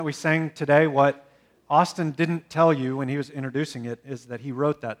We sang today, what Austin didn't tell you when he was introducing it is that he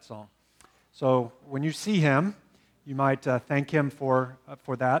wrote that song. So when you see him, you might thank him for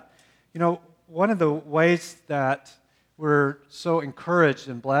that. You know, one of the ways that we're so encouraged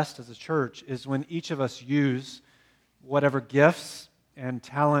and blessed as a church is when each of us use whatever gifts and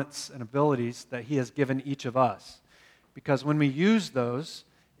talents and abilities that he has given each of us. Because when we use those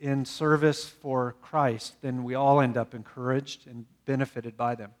in service for Christ, then we all end up encouraged and benefited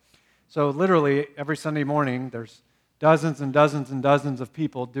by them. So literally, every Sunday morning, there's dozens and dozens and dozens of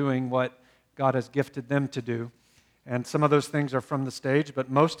people doing what God has gifted them to do. And some of those things are from the stage,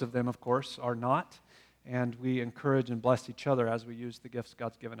 but most of them, of course, are not. And we encourage and bless each other as we use the gifts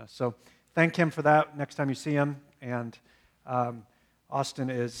God's given us. So thank him for that next time you see him. And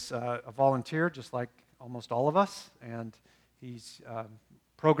Austin is a volunteer, just like almost all of us. And he's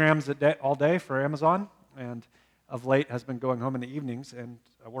programs all day for Amazon, and of late has been going home in the evenings and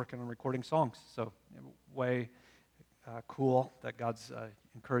working on recording songs. So way cool that God's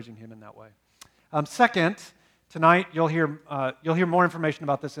encouraging him in that way. Second, tonight you'll hear more information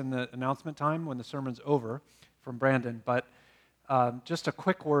about this in the announcement time when the sermon's over from Brandon. But just a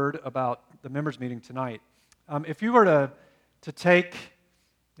quick word about the members meeting tonight. If you were to take,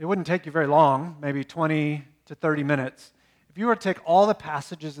 it wouldn't take you very long, maybe 20 to 30 minutes. If you were to take all the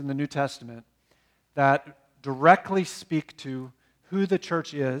passages in the New Testament that directly speak to who the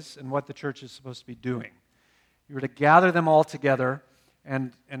church is and what the church is supposed to be doing, you were to gather them all together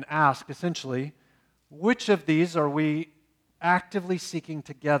and ask, essentially, which of these are we actively seeking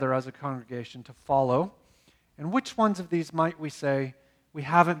together as a congregation to follow, and which ones of these might we say we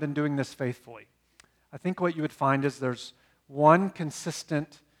haven't been doing this faithfully? I think what you would find is there's one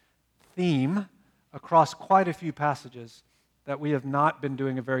consistent theme across quite a few passages that we have not been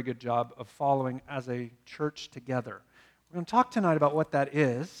doing a very good job of following as a church together. We're going to talk tonight about what that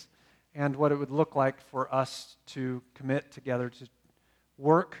is and what it would look like for us to commit together to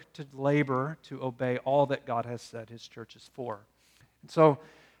work, to labor, to obey all that God has said his church is for. And so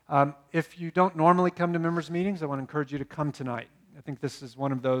if you don't normally come to members' meetings, I want to encourage you to come tonight. I think this is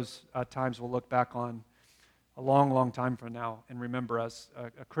one of those times we'll look back on a long, long time from now and remember as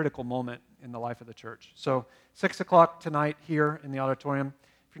a critical moment in the life of the church. So 6 o'clock tonight here in the auditorium.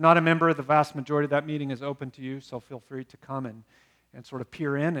 If you're not a member, the vast majority of that meeting is open to you, so feel free to come and sort of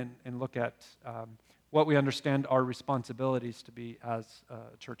peer in and look at what we understand our responsibilities to be as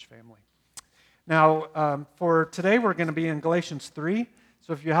a church family. Now, for today, we're going to be in Galatians 3.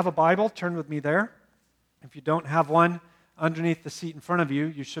 So if you have a Bible, turn with me there. If you don't have one, underneath the seat in front of you,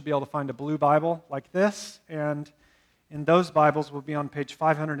 you should be able to find a blue Bible like this, and in those Bibles will be on page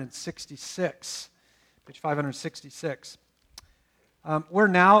 566. Page 566. We're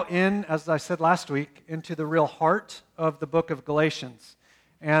now in, as I said last week, into the real heart of the book of Galatians.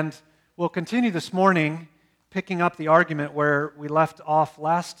 And we'll continue this morning picking up the argument where we left off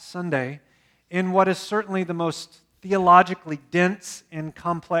last Sunday in what is certainly the most theologically dense and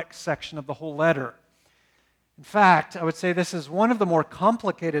complex section of the whole letter. In fact, I would say this is one of the more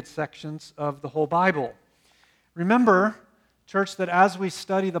complicated sections of the whole Bible. Remember, church, that as we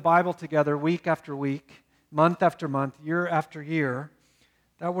study the Bible together week after week, month after month, year after year,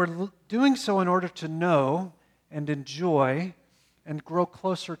 that we're doing so in order to know and enjoy and grow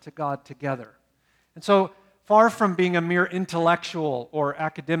closer to God together. And so, far from being a mere intellectual or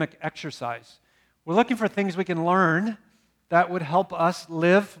academic exercise, we're looking for things we can learn that would help us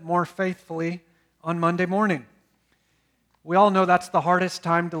live more faithfully on Monday morning. We all know that's the hardest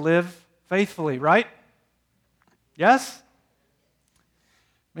time to live faithfully, right? Yes?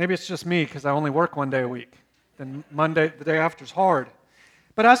 Maybe it's just me because I only work one day a week. Then Monday, the day after, is hard.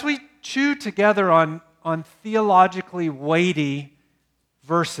 But as we chew together on theologically weighty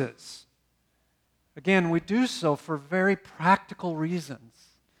verses, again, we do so for very practical reasons,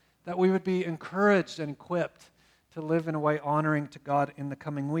 that we would be encouraged and equipped to live in a way honoring to God in the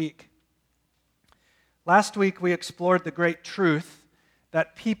coming week. Last week, we explored the great truth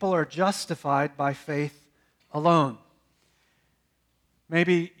that people are justified by faith alone.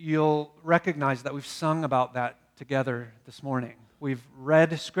 Maybe you'll recognize that we've sung about that together this morning. We've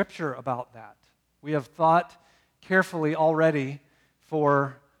read Scripture about that. We have thought carefully already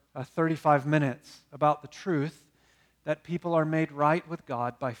for 35 minutes about the truth that people are made right with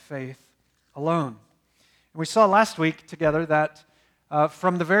God by faith alone. And we saw last week together that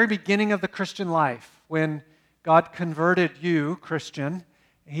from the very beginning of the Christian life, when God converted you, Christian,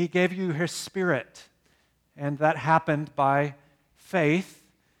 He gave you His Spirit. And that happened by faith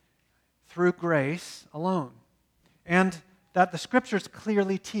through grace alone. And that the Scriptures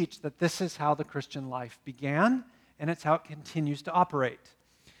clearly teach that this is how the Christian life began, and it's how it continues to operate.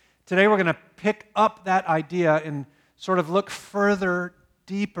 Today we're going to pick up that idea and sort of look further,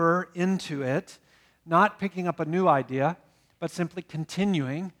 deeper into it, not picking up a new idea, but simply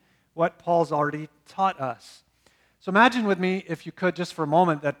continuing what Paul's already taught us. So imagine with me, if you could, just for a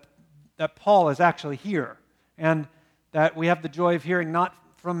moment, that Paul is actually here, and that we have the joy of hearing not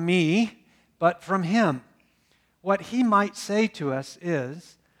from me, but from him. What he might say to us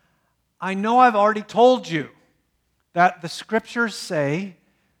is, I know I've already told you that the Scriptures say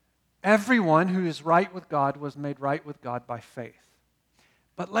everyone who is right with God was made right with God by faith.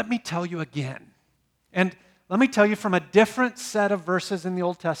 But let me tell you again, and let me tell you from a different set of verses in the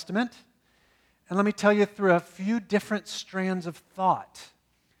Old Testament, and let me tell you through a few different strands of thought.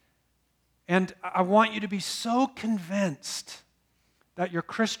 And I want you to be so convinced that your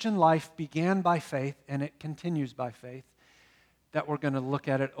Christian life began by faith and it continues by faith that we're going to look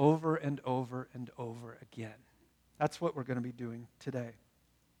at it over and over and over again. That's what we're going to be doing today.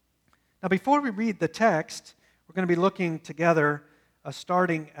 Now, before we read the text, we're going to be looking together,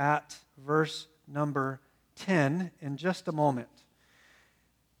 starting at verse number 10 in just a moment.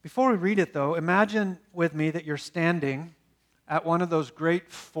 Before we read it, though, imagine with me that you're standing at one of those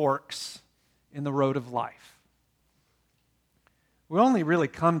great forks in the road of life. We only really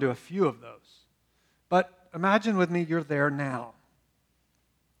come to a few of those. But imagine with me you're there now.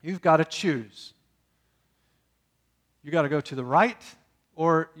 You've got to choose. You got to go to the right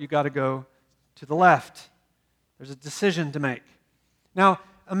or you got to go to the left. There's a decision to make. Now,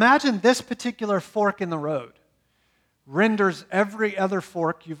 imagine this particular fork in the road renders every other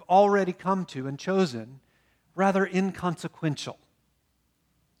fork you've already come to and chosen rather inconsequential.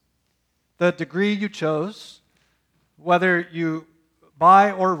 The degree you chose, whether you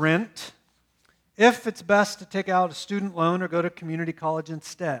buy or rent, if it's best to take out a student loan or go to community college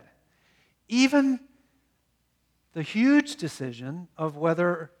instead. Even the huge decision of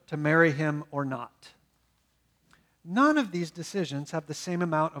whether to marry him or not. None of these decisions have the same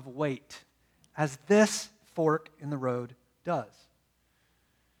amount of weight as this fork in the road does.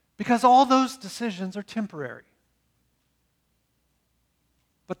 Because all those decisions are temporary.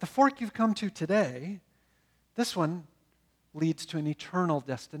 But the fork you've come to today, this one leads to an eternal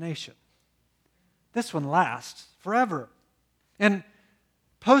destination. This one lasts forever. And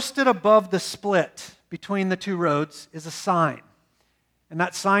posted above the split between the two roads is a sign. And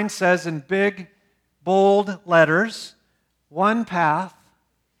that sign says in big, bold letters, one path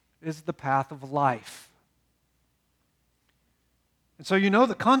is the path of life. And so you know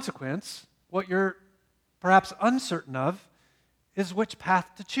the consequence. What you're perhaps uncertain of is which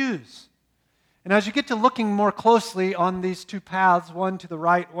path to choose. And as you get to looking more closely on these two paths, one to the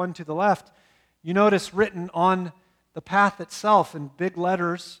right, one to the left, you notice written on the path itself in big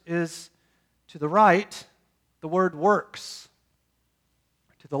letters is, to the right, the word works.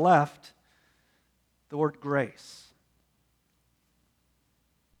 To the left, the word grace.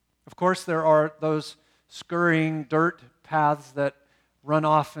 Of course, there are those scurrying dirt paths that run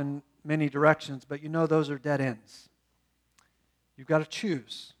off in many directions, but you know those are dead ends. You've got to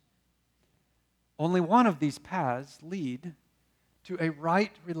choose. Only one of these paths lead to a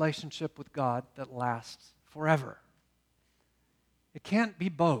right relationship with God that lasts forever. It can't be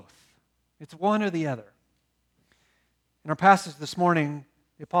both. It's one or the other. In our passage this morning,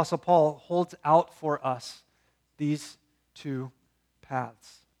 the Apostle Paul holds out for us these two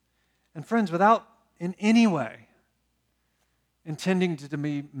paths. And friends, without in any way intending to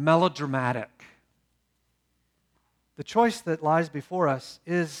be melodramatic, the choice that lies before us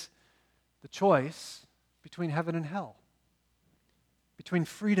is the choice between heaven and hell, between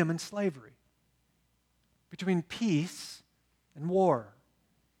freedom and slavery, between peace and war,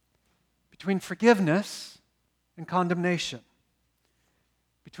 between forgiveness and condemnation,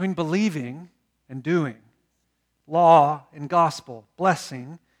 between believing and doing, law and gospel,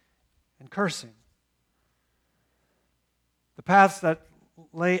 blessing and cursing. The paths that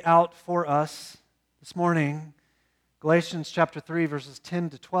lay out for us this morning, Galatians chapter 3, verses 10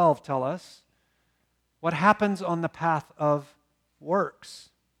 to 12 tell us what happens on the path of works.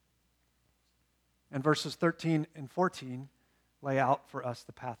 And verses 13 and 14 lay out for us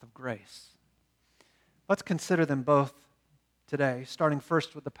the path of grace. Let's consider them both today, starting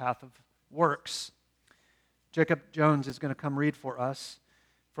first with the path of works. Jacob Jones is going to come read for us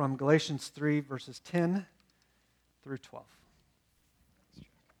from Galatians 3, verses 10 through 12.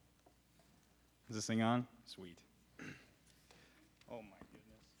 Is this thing on? Sweet. Oh my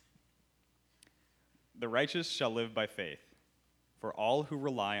goodness. The righteous shall live by faith. For all who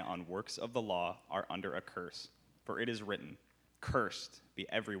rely on works of the law are under a curse. For it is written, cursed be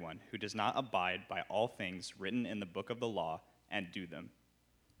everyone who does not abide by all things written in the book of the law and do them.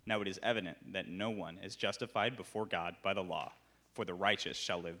 Now it is evident that no one is justified before God by the law, for the righteous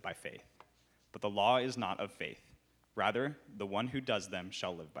shall live by faith. But the law is not of faith. Rather, the one who does them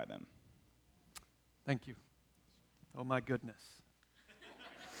shall live by them. Thank you. Oh, my goodness.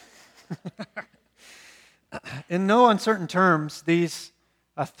 In no uncertain terms, these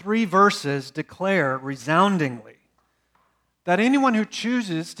 3 verses declare resoundingly that anyone who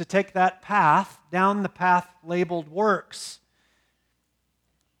chooses to take that path, down the path labeled works,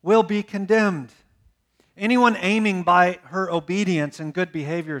 will be condemned. Anyone aiming by her obedience and good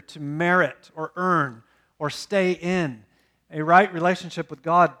behavior to merit or earn or stay in a right relationship with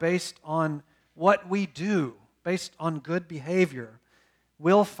God based on what we do, based on good behavior,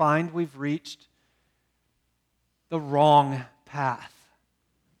 will find we've reached the wrong path.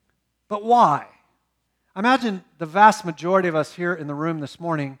 But why? Imagine the vast majority of us here in the room this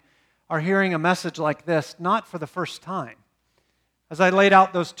morning are hearing a message like this, not for the first time. As I laid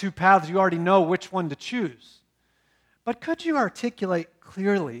out those 2 paths, you already know which one to choose. But could you articulate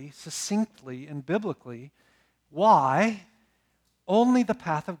clearly, succinctly, and biblically why only the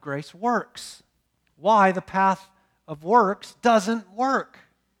path of grace works? Why the path of works doesn't work?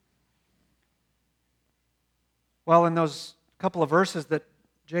 Well, in those couple of verses that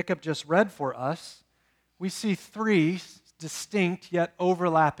Jacob just read for us, we see 3 distinct yet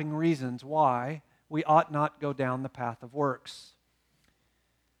overlapping reasons why we ought not go down the path of works.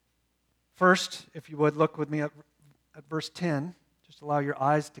 First, if you would, look with me at verse 10. Just allow your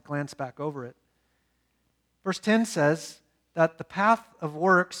eyes to glance back over it. Verse 10 says that the path of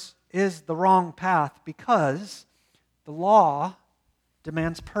works is the wrong path because the law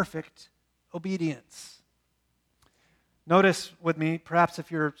demands perfect obedience. Notice with me, perhaps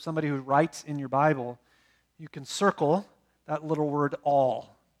if you're somebody who writes in your Bible, you can circle that little word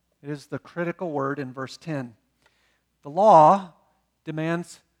all. It is the critical word in verse 10. The law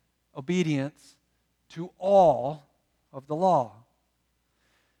demands obedience to all of the law.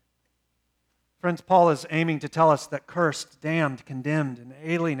 Friends, Paul is aiming to tell us that cursed, damned, condemned, and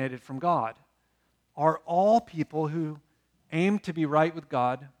alienated from God are all people who aim to be right with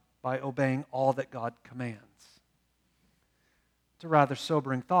God by obeying all that God commands. It's a rather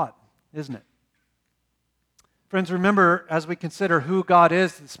sobering thought, isn't it? Friends, remember, as we consider who God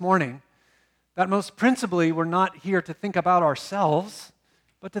is this morning, that most principally we're not here to think about ourselves,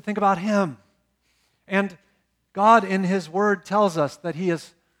 but to think about Him. And God in His Word tells us that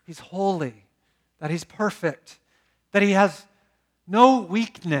He's holy, that He's perfect, that He has no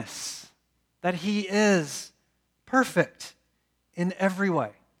weakness, that He is perfect in every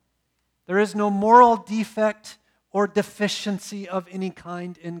way. There is no moral defect or deficiency of any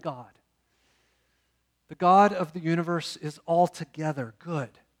kind in God. The God of the universe is altogether good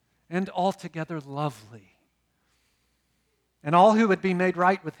and altogether lovely. And all who would be made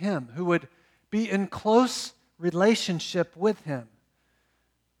right with Him, who would be in close relationship with Him,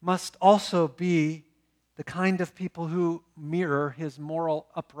 must also be the kind of people who mirror His moral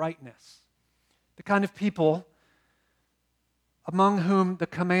uprightness. The kind of people among whom the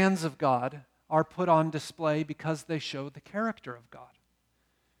commands of God are put on display because they show the character of God.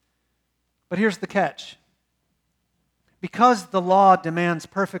 But here's the catch. Because the law demands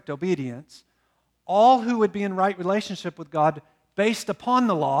perfect obedience, all who would be in right relationship with God based upon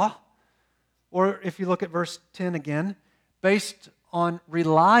the law, or if you look at verse 10 again, based on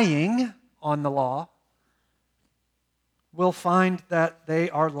relying on the law, will find that they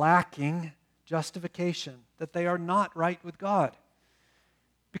are lacking justification, that they are not right with God.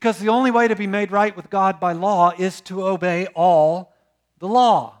 Because the only way to be made right with God by law is to obey all the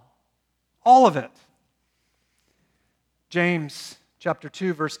law. All of it. James chapter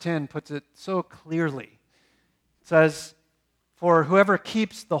 2, verse 10 puts it so clearly. It says, "For whoever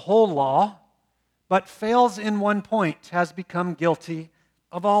keeps the whole law, but fails in one point, has become guilty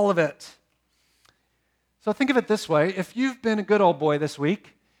of all of it." So think of it this way. If you've been a good old boy this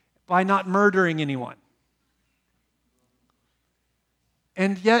week by not murdering anyone,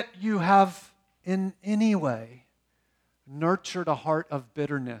 and yet you have in any way nurtured a heart of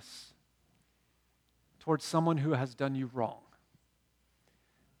bitterness towards someone who has done you wrong,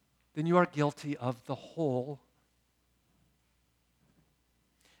 then you are guilty of the whole.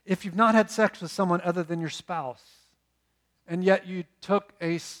 If you've not had sex with someone other than your spouse, and yet you took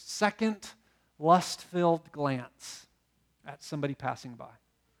a second lust-filled glance at somebody passing by,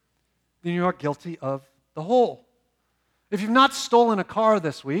 then you are guilty of the whole. If you've not stolen a car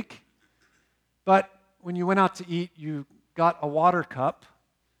this week, but when you went out to eat, you got a water cup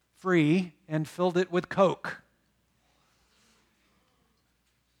free and filled it with Coke,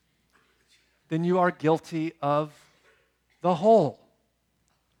 then you are guilty of the whole.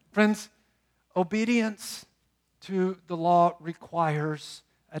 Friends, obedience to the law requires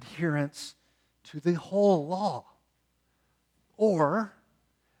adherence to the whole law, or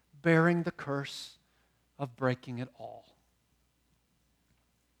bearing the curse of breaking it all.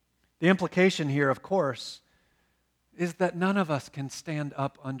 The implication here, of course, is that none of us can stand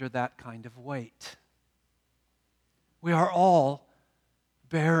up under that kind of weight. We are all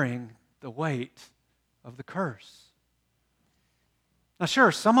bearing the weight of the curse. Now,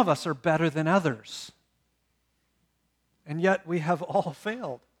 sure, some of us are better than others, and yet we have all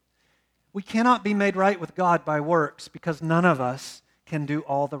failed. We cannot be made right with God by works because none of us can do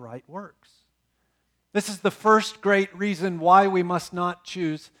all the right works. This is the first great reason why we must not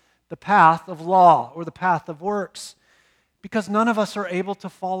choose the path of law or the path of works, because none of us are able to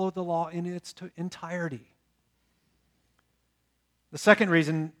follow the law in its entirety. The second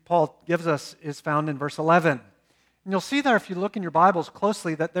reason Paul gives us is found in verse 11. And you'll see there, if you look in your Bibles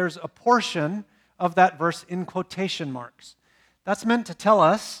closely, that there's a portion of that verse in quotation marks. That's meant to tell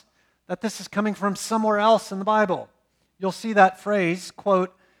us that this is coming from somewhere else in the Bible. You'll see that phrase,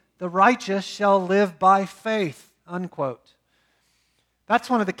 quote, "The righteous shall live by faith," unquote. That's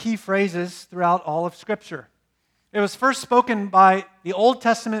one of the key phrases throughout all of Scripture. It was first spoken by the Old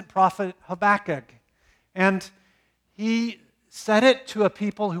Testament prophet Habakkuk, and he said it to a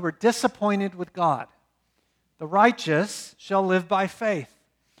people who were disappointed with God. The righteous shall live by faith.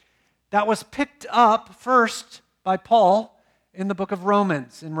 That was picked up first by Paul in the book of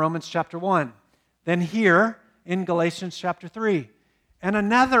Romans, in Romans chapter 1. Then here in Galatians chapter 3. And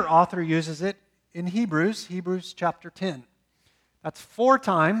another author uses it in Hebrews chapter 10. That's 4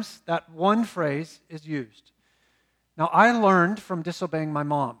 times that one phrase is used. Now, I learned from disobeying my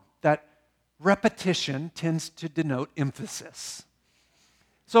mom that repetition tends to denote emphasis.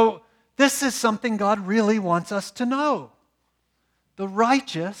 So, this is something God really wants us to know. The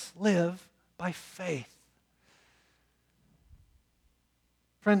righteous live by faith.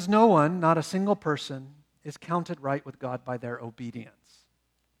 Friends, no one, not a single person, is counted right with God by their obedience.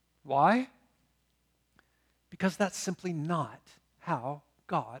 Why? Because that's simply not how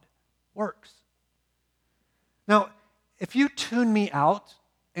God works. Now, if you tune me out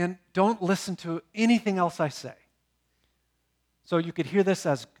and don't listen to anything else I say, so you could hear this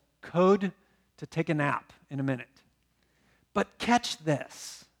as code to take a nap in a minute. But catch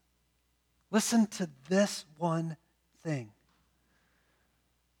this. Listen to this one thing.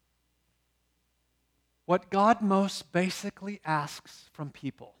 What God most basically asks from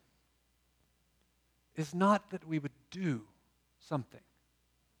people is not that we would do something,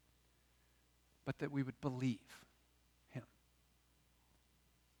 but that we would believe Him.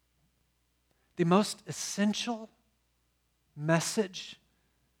 The most essential message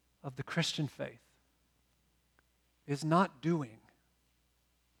of the Christian faith is not doing,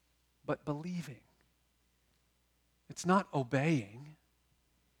 but believing. It's not obeying,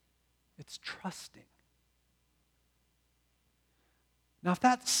 it's trusting. Now, if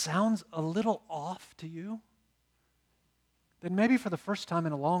that sounds a little off to you, then maybe for the first time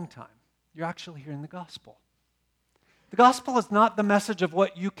in a long time, you're actually hearing the gospel. The gospel is not the message of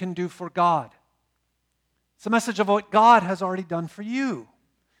what you can do for God. It's the message of what God has already done for you.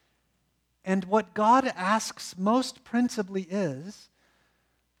 And what God asks most principally is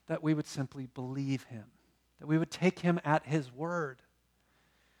that we would simply believe Him, that we would take Him at His word.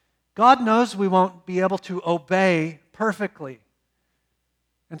 God knows we won't be able to obey perfectly.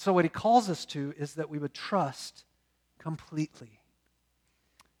 And so what He calls us to is that we would trust completely.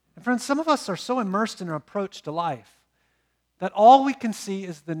 And friends, some of us are so immersed in our approach to life that all we can see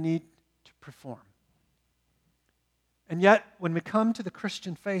is the need to perform. And yet, when we come to the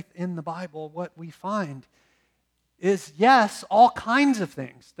Christian faith in the Bible, what we find is, yes, all kinds of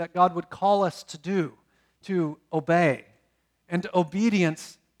things that God would call us to do, to obey. And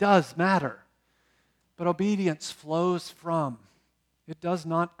obedience does matter. But obedience flows from, it does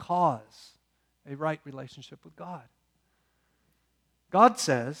not cause a right relationship with God. God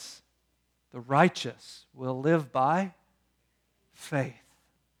says, the righteous will live by faith.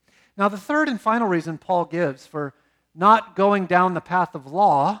 Now, the third and final reason Paul gives for not going down the path of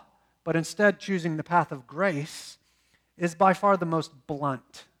law, but instead choosing the path of grace, is by far the most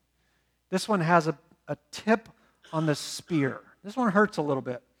blunt. This one has a tip on the spear. This one hurts a little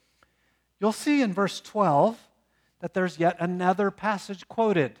bit. You'll see in verse 12 that there's yet another passage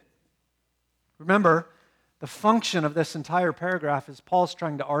quoted. Remember, the function of this entire paragraph is Paul's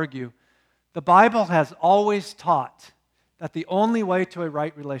trying to argue the Bible has always taught that the only way to a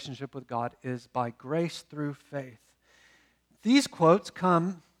right relationship with God is by grace through faith. These quotes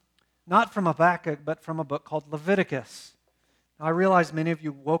come not from Habakkuk, but from a book called Leviticus. Now, I realize many of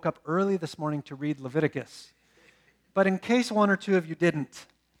you woke up early this morning to read Leviticus. But in case one or two of you didn't,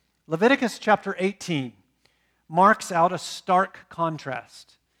 Leviticus chapter 18 marks out a stark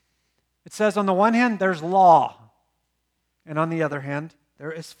contrast. It says, on the one hand, there's law, and on the other hand,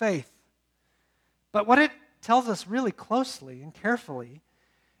 there is faith. But what it tells us really closely and carefully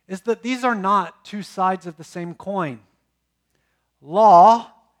is that these are not two sides of the same coin.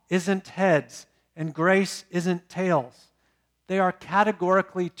 Law isn't heads, and grace isn't tails. They are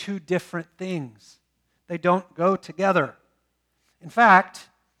categorically two different things. They don't go together. In fact,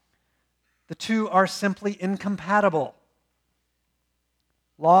 the two are simply incompatible.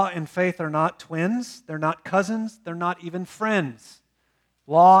 Law and faith are not twins, they're not cousins, they're not even friends.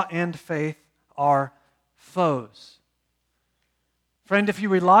 Law and faith are foes. Friend, if you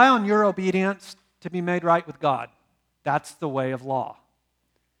rely on your obedience to be made right with God, that's the way of law.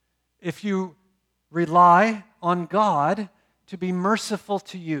 If you rely on God to be merciful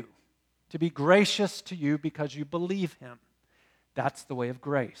to you, to be gracious to you because you believe Him, that's the way of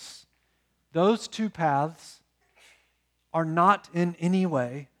grace. Those two paths are not in any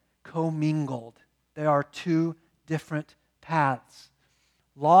way commingled. They are two different paths.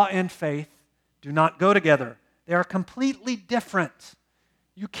 Law and faith do not go together. They are completely different.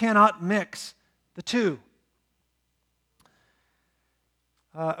 You cannot mix the two.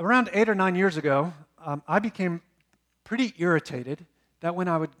 Around 8 or 9 years ago, I became pretty irritated that when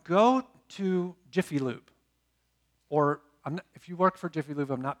I would go to Jiffy Lube, or if you work for Jiffy Lube,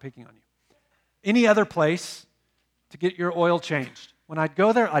 I'm not picking on you, any other place to get your oil changed. When I'd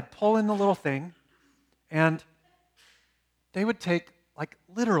go there, I'd pull in the little thing, and they would take like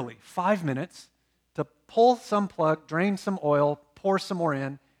literally 5 minutes to pull some plug, drain some oil, pour some more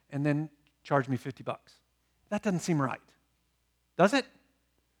in, and then charge me $50. That doesn't seem right. Does it?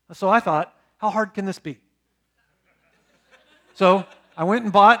 So I thought, how hard can this be? So I went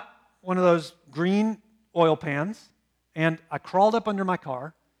and bought one of those green oil pans, and I crawled up under my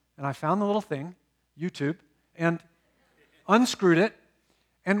car, and I found the little thing, YouTube, and unscrewed it.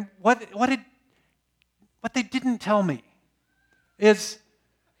 And what they didn't tell me is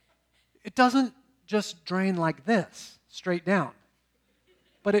it doesn't just drain like this, straight down,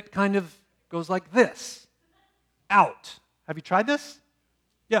 but it kind of goes like this, out. Have you tried this?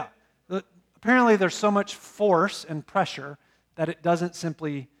 Yeah. Apparently there's so much force and pressure that it doesn't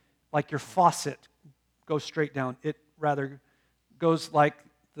simply, like your faucet, go straight down. It rather goes like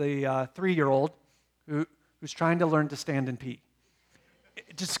the 3-year-old who's trying to learn to stand and pee.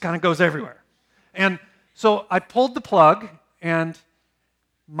 It just kind of goes everywhere. And so I pulled the plug, and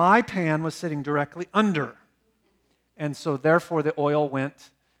my pan was sitting directly under. And so therefore the oil went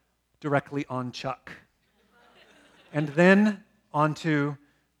directly on Chuck. And then onto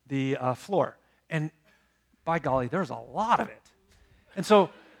the floor. And by golly, there's a lot of it. And so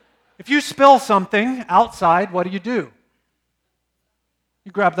if you spill something outside, what do?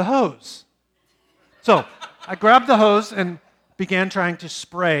 You grab the hose. So I grabbed the hose and began trying to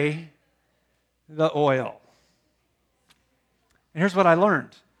spray the oil. And here's what I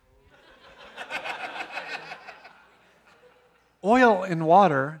learned. Oil and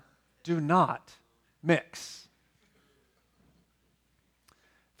water do not mix.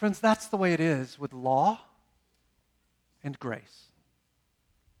 Friends, that's the way it is with law and grace.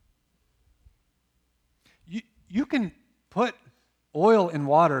 You can put oil and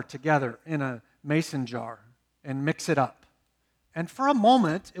water together in a mason jar and mix it up. And for a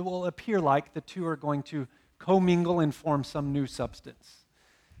moment, it will appear like the two are going to commingle and form some new substance.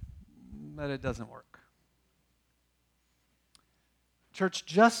 But it doesn't work. Church,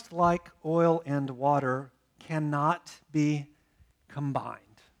 just like oil and water cannot be combined,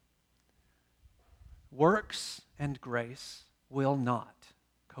 works and grace will not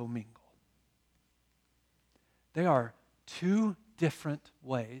commingle. They are two different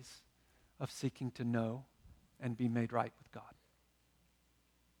ways of seeking to know and be made right with God.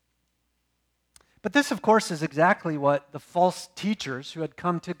 But this, of course, is exactly what the false teachers who had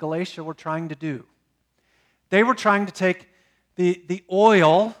come to Galatia were trying to do. They were trying to take the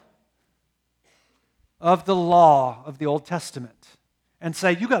oil of the law of the Old Testament and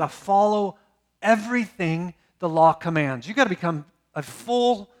say, you got to follow everything the law commands. You got to become a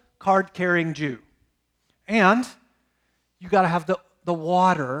full card-carrying Jew. And you got to have the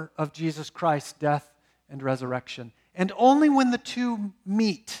water of Jesus Christ's death and resurrection. And only when the two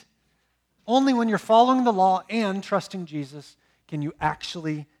meet, only when you're following the law and trusting Jesus, can you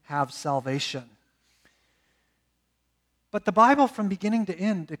actually have salvation. But the Bible from beginning to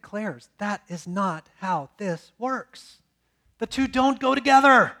end declares that is not how this works. The two don't go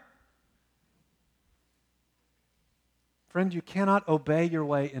together. Friend, you cannot obey your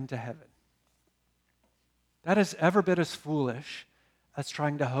way into heaven. That is every bit as foolish as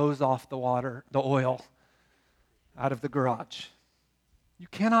trying to hose off the oil out of the garage. You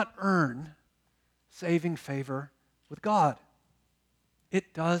cannot earn saving favor with God.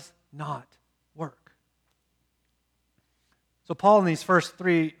 It does not work. So Paul in these first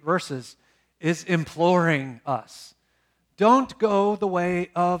 3 verses is imploring us, don't go the way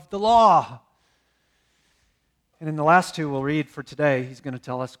of the law. And in the last 2 we'll read for today, he's going to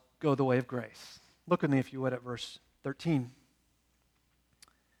tell us, go the way of grace. Look with me, if you would, at verse 13.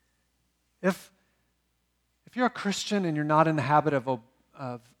 If you're a Christian and you're not in the habit of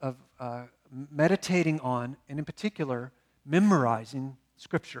meditating on, and in particular, memorizing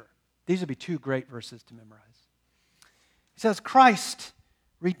Scripture, these would be 2 great verses to memorize. He says, Christ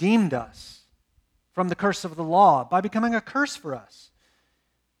redeemed us from the curse of the law by becoming a curse for us.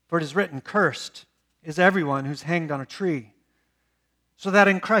 For it is written, cursed is everyone who's hanged on a tree, so that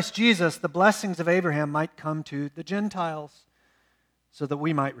in Christ Jesus the blessings of Abraham might come to the Gentiles, so that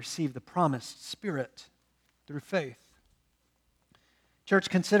we might receive the promised Spirit through faith. Church,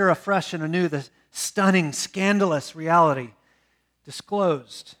 consider afresh and anew the stunning, scandalous reality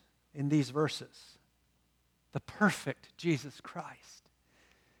disclosed in these verses. The perfect Jesus Christ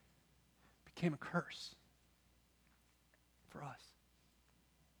became a curse for us.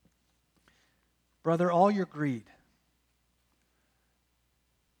 Brother, all your greed,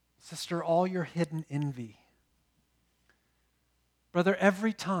 sister, all your hidden envy, brother,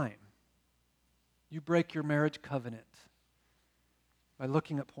 every time you break your marriage covenant by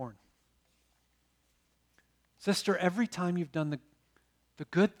looking at porn, sister, every time you've done the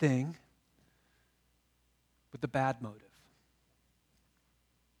good thing with the bad motive,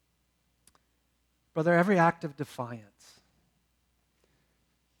 brother, every act of defiance,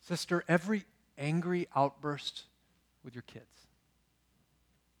 sister, every angry outburst with your kids,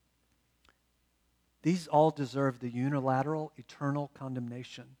 these all deserve the unilateral, eternal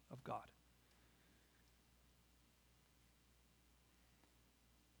condemnation of God.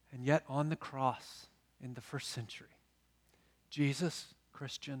 And yet on the cross in the first century, Jesus,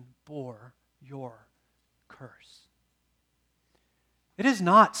 Christian, bore your curse. It is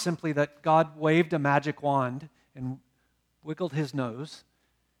not simply that God waved a magic wand and wiggled his nose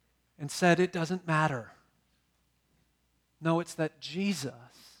and said it doesn't matter. No, it's that Jesus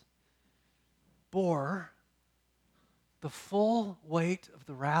bore the full weight of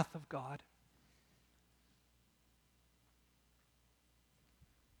the wrath of God.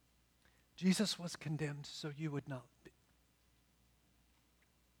 Jesus was condemned so you would not be.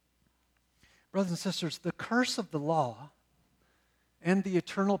 Brothers and sisters, the curse of the law and the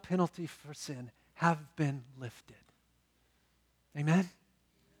eternal penalty for sin have been lifted. Amen?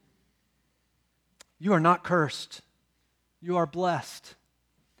 You are not cursed. You are blessed.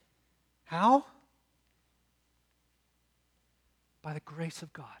 How? By the grace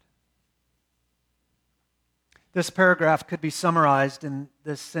of God. This paragraph could be summarized in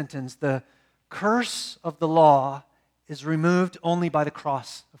this sentence: the curse of the law is removed only by the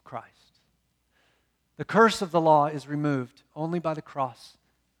cross of Christ. The curse of the law is removed only by the cross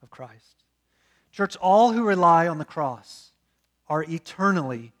of Christ. Church, all who rely on the cross are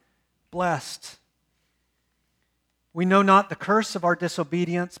eternally blessed. We know not the curse of our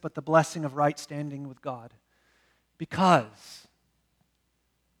disobedience, but the blessing of right standing with God, because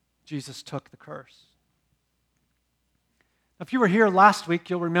Jesus took the curse. Now, if you were here last week,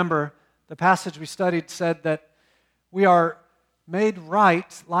 you'll remember the passage we studied said that we are made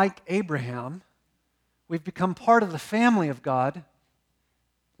right like Abraham. We've become part of the family of God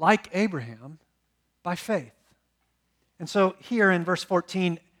like Abraham by faith. And so here in verse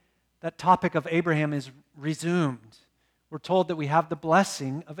 14, that topic of Abraham is resumed. We're told that we have the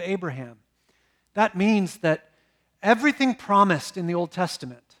blessing of Abraham. That means that everything promised in the Old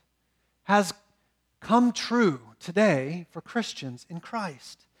Testament has come true today for Christians in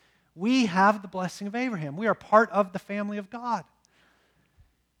Christ. We have the blessing of Abraham. We are part of the family of God.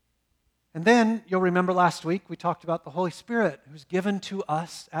 And then, you'll remember last week, we talked about the Holy Spirit who's given to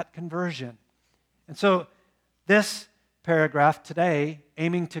us at conversion. And so, this paragraph today,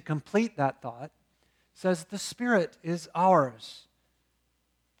 aiming to complete that thought, says the Spirit is ours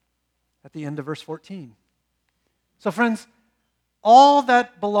at the end of verse 14. So friends, all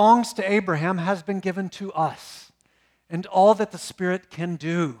that belongs to Abraham has been given to us, and all that the Spirit can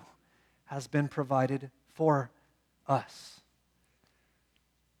do has been provided for us.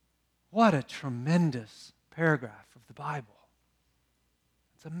 What a tremendous paragraph of the Bible.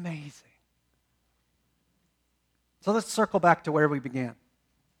 It's amazing. So let's circle back to where we began.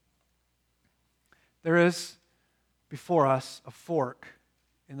 There is before us a fork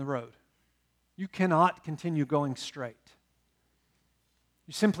in the road. You cannot continue going straight.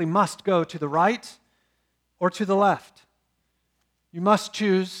 You simply must go to the right or to the left. You must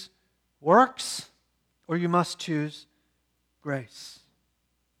choose works or you must choose grace.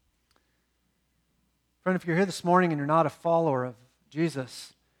 Friend, if you're here this morning and you're not a follower of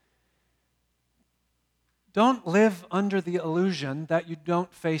Jesus, don't live under the illusion that you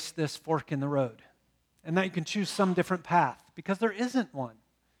don't face this fork in the road and that you can choose some different path, because there isn't one.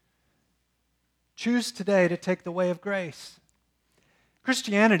 Choose today to take the way of grace.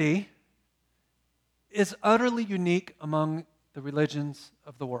 Christianity is utterly unique among the religions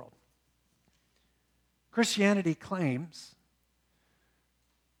of the world. Christianity claims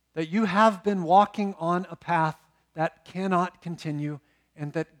that you have been walking on a path that cannot continue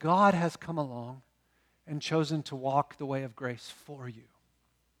and that God has come along and chosen to walk the way of grace for you.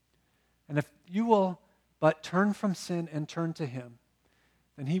 And if you will but turn from sin and turn to Him,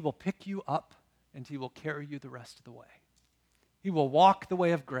 then He will pick you up and He will carry you the rest of the way. He will walk the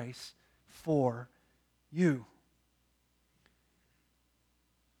way of grace for you.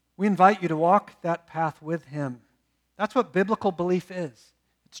 We invite you to walk that path with Him. That's what biblical belief is.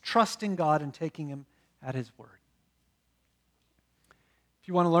 It's trusting God and taking Him at His word. If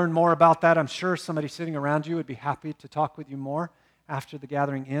you want to learn more about that, I'm sure somebody sitting around you would be happy to talk with you more after the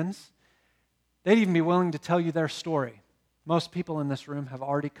gathering ends. They'd even be willing to tell you their story. Most people in this room have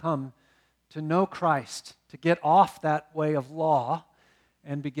already come to know Christ, to get off that way of law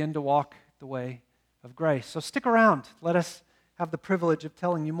and begin to walk the way of grace. So stick around. Let us have the privilege of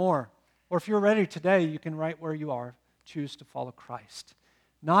telling you more. Or if you're ready today, you can, right where you are, choose to follow Christ.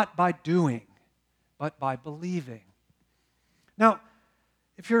 Not by doing, but by believing. Now,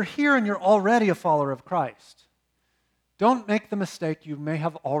 if you're here and you're already a follower of Christ, don't make the mistake you may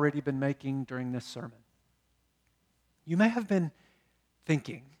have already been making during this sermon. You may have been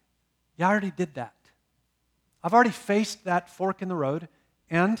thinking, yeah, I already did that. I've already faced that fork in the road,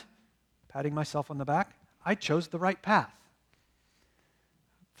 and, patting myself on the back, I chose the right path.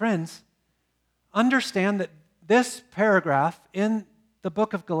 Friends, understand that this paragraph in the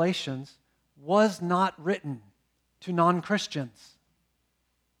book of Galatians was not written to non-Christians.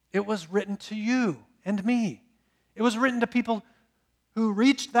 It was written to you and me. It was written to people who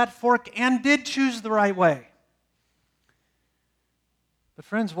reached that fork and did choose the right way. But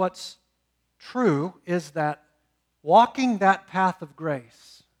friends, what's true is that walking that path of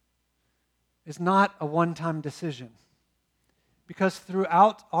grace is not a one-time decision. Because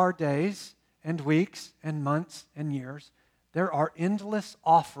throughout our days and weeks and months and years, there are endless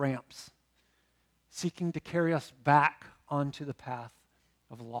off-ramps seeking to carry us back onto the path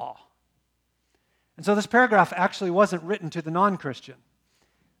of law. And so this paragraph actually wasn't written to the non-Christian.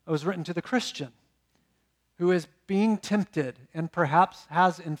 It was written to the Christian who is being tempted and perhaps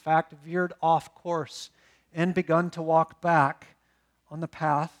has in fact veered off course and begun to walk back on the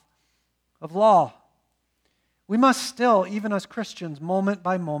path of law. We must still, even as Christians, moment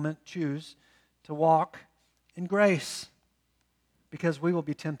by moment choose to walk in grace, because we will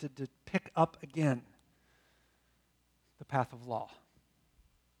be tempted to pick up again the path of law.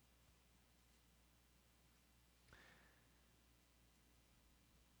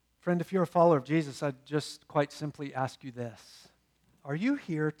 Friend, if you're a follower of Jesus, I'd just quite simply ask you this. Are you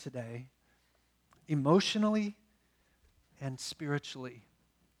here today emotionally and spiritually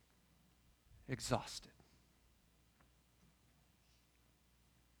exhausted?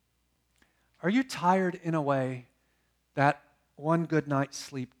 Are you tired in a way that one good night's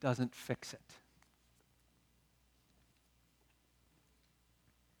sleep doesn't fix it?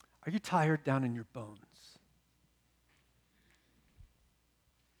 Are you tired down in your bones?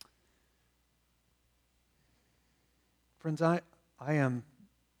 Friends, I am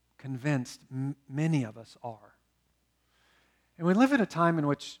convinced many of us are. And we live in a time in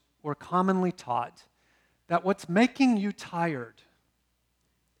which we're commonly taught that what's making you tired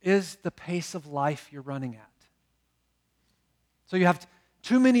is the pace of life you're running at. So you have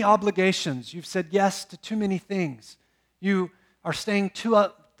too many obligations. You've said yes to too many things. You are staying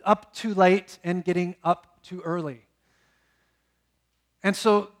up too late and getting up too early. And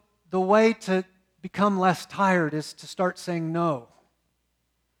so the way to become less tired is to start saying no.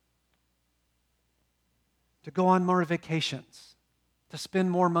 To go on more vacations. To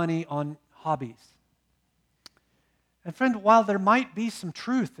spend more money on hobbies. And friend, while there might be some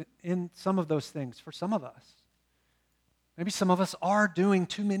truth in some of those things for some of us, maybe some of us are doing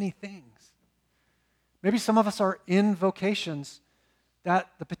too many things. Maybe some of us are in vocations that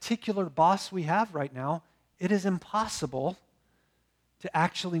the particular boss we have right now, it is impossible to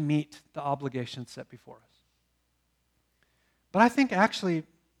actually meet the obligations set before us. But I think actually,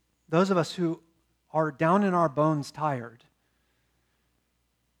 those of us who are down in our bones tired,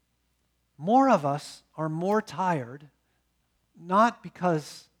 more of us are more tired, not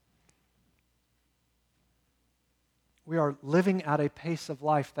because we are living at a pace of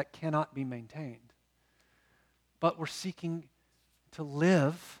life that cannot be maintained, but we're seeking to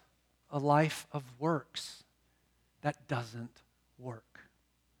live a life of works that doesn't work.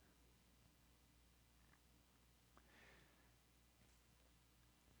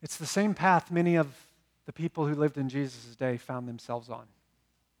 It's the same path many of the people who lived in Jesus' day found themselves on.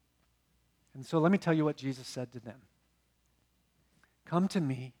 And so let me tell you what Jesus said to them. Come to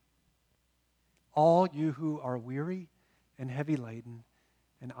me, all you who are weary and heavy laden,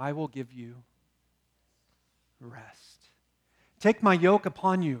 and I will give you rest. Take my yoke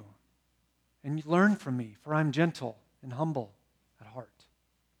upon you and learn from me, for I'm gentle and humble at heart.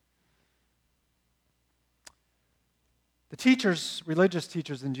 The teachers, religious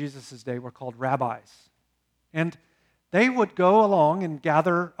teachers in Jesus' day were called rabbis. And they would go along and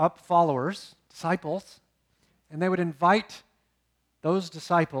gather up followers, disciples, and they would invite those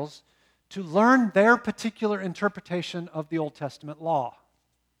disciples to learn their particular interpretation of the Old Testament law.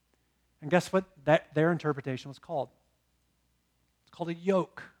 And guess what their interpretation was called? It's called a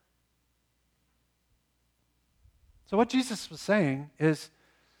yoke. So what Jesus was saying is,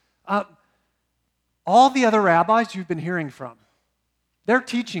 all the other rabbis you've been hearing from, they're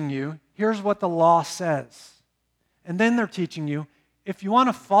teaching you, here's what the law says. And then they're teaching you, if you want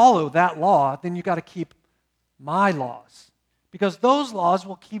to follow that law, then you got to keep my laws. Because those laws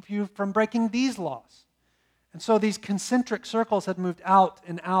will keep you from breaking these laws. And so these concentric circles had moved out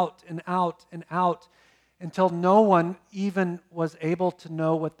and out and out and out until no one even was able to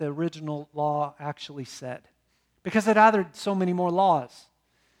know what the original law actually said. Because it added so many more laws.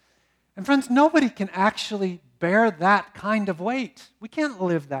 And friends, nobody can actually bear that kind of weight. We can't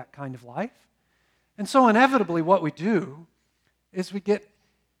live that kind of life. And so inevitably what we do is we get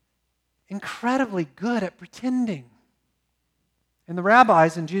incredibly good at pretending. And the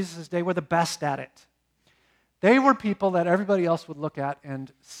rabbis in Jesus' day were the best at it. They were people that everybody else would look at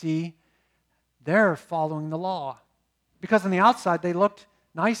and see they're following the law. Because on the outside they looked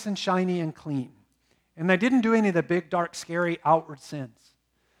nice and shiny and clean. And they didn't do any of the big, dark, scary outward sins.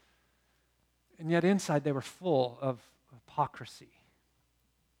 And yet inside they were full of hypocrisy.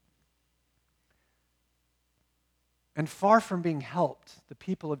 And far from being helped, the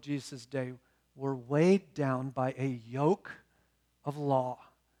people of Jesus' day were weighed down by a yoke of law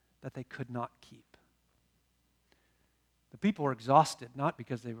that they could not keep. The people were exhausted, not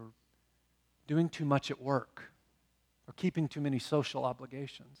because they were doing too much at work or keeping too many social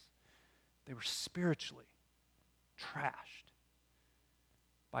obligations. They were spiritually trashed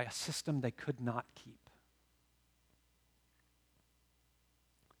by a system they could not keep.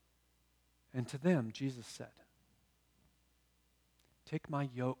 And to them, Jesus said, take my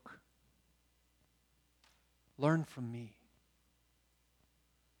yoke, learn from me.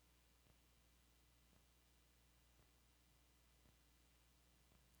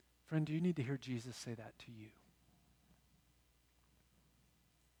 Friend, do you need to hear Jesus say that to you?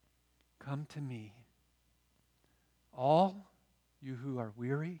 Come to me, all you who are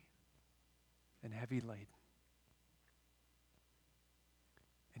weary and heavy laden,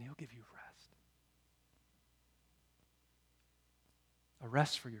 and he'll give you rest. A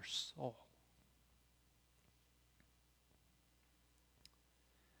rest for your soul.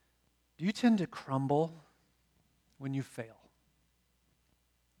 Do you tend to crumble when you fail?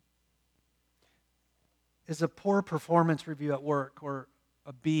 Is a poor performance review at work or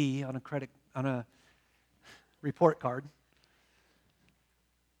a B on a report card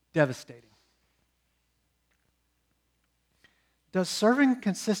devastating? Does serving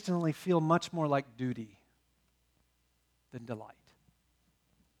consistently feel much more like duty than delight?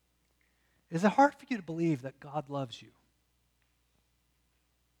 Is it hard for you to believe that God loves you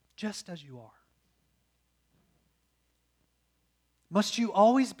just as you are? Must you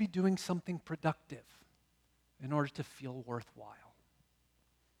always be doing something productive in order to feel worthwhile?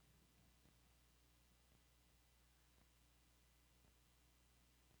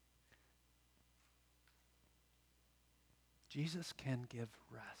 Jesus can give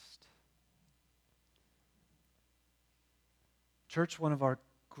rest. Church, one of our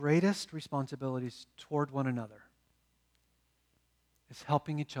greatest responsibilities toward one another is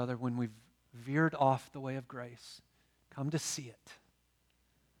helping each other when we've veered off the way of grace. Come to see it.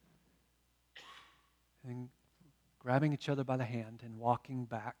 And grabbing each other by the hand and walking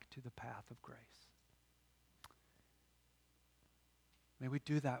back to the path of grace. May we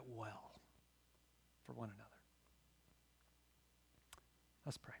do that well for one another.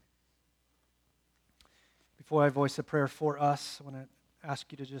 Let's pray. Before I voice a prayer for us, I want to ask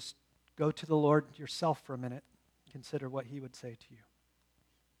you to just go to the Lord yourself for a minute. Consider what he would say to you.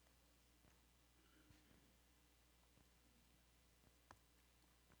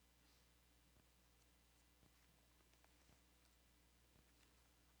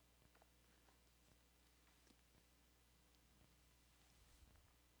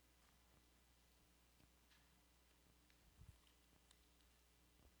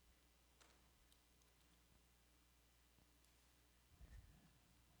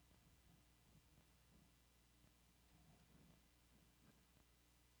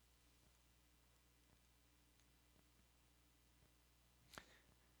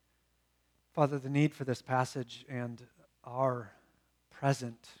 Father, the need for this passage and our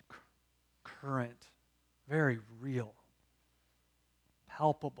present, current, very real,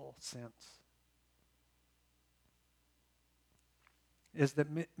 palpable sense is that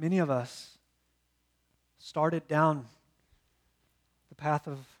many of us started down the path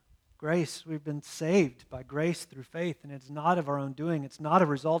of grace. We've been saved by grace through faith, and it's not of our own doing. It's not a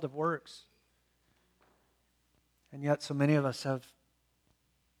result of works. And yet so many of us have,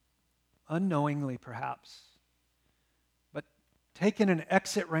 unknowingly perhaps, but taken an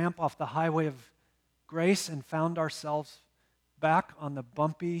exit ramp off the highway of grace and found ourselves back on the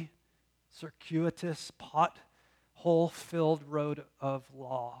bumpy, circuitous, pothole-filled road of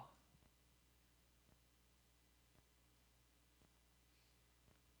law.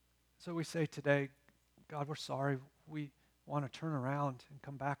 So we say today, God, we're sorry. We want to turn around and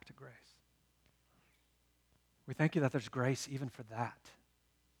come back to grace. We thank you that there's grace even for that.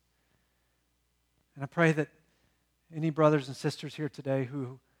 And I pray that any brothers and sisters here today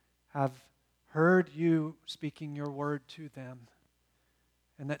who have heard you speaking your word to them,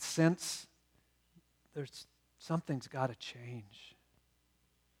 and that sense there's something's got to change.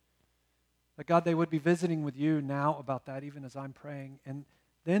 That God, they would be visiting with you now about that, even as I'm praying, and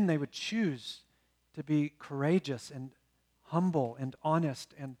then they would choose to be courageous and humble and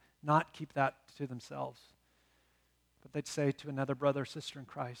honest and not keep that to themselves. But they'd say to another brother or sister in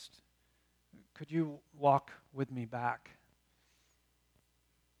Christ, could you walk with me back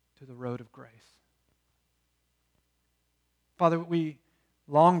to the road of grace? Father, we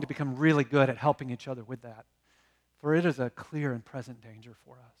long to become really good at helping each other with that, for it is a clear and present danger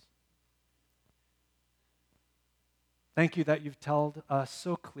for us. Thank you that you've told us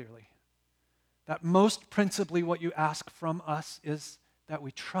so clearly that most principally what you ask from us is that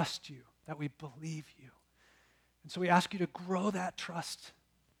we trust you, that we believe you. And so we ask you to grow that trust,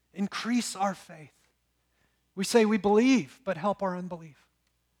 increase our faith. We say we believe, but help our unbelief.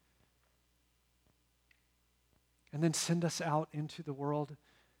 And then send us out into the world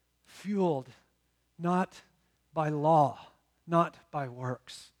fueled not by law, not by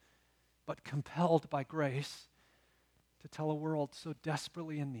works, but compelled by grace to tell a world so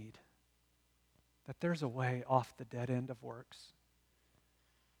desperately in need that there's a way off the dead end of works.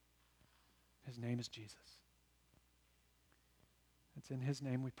 His name is Jesus. It's in his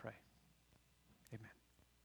name we pray.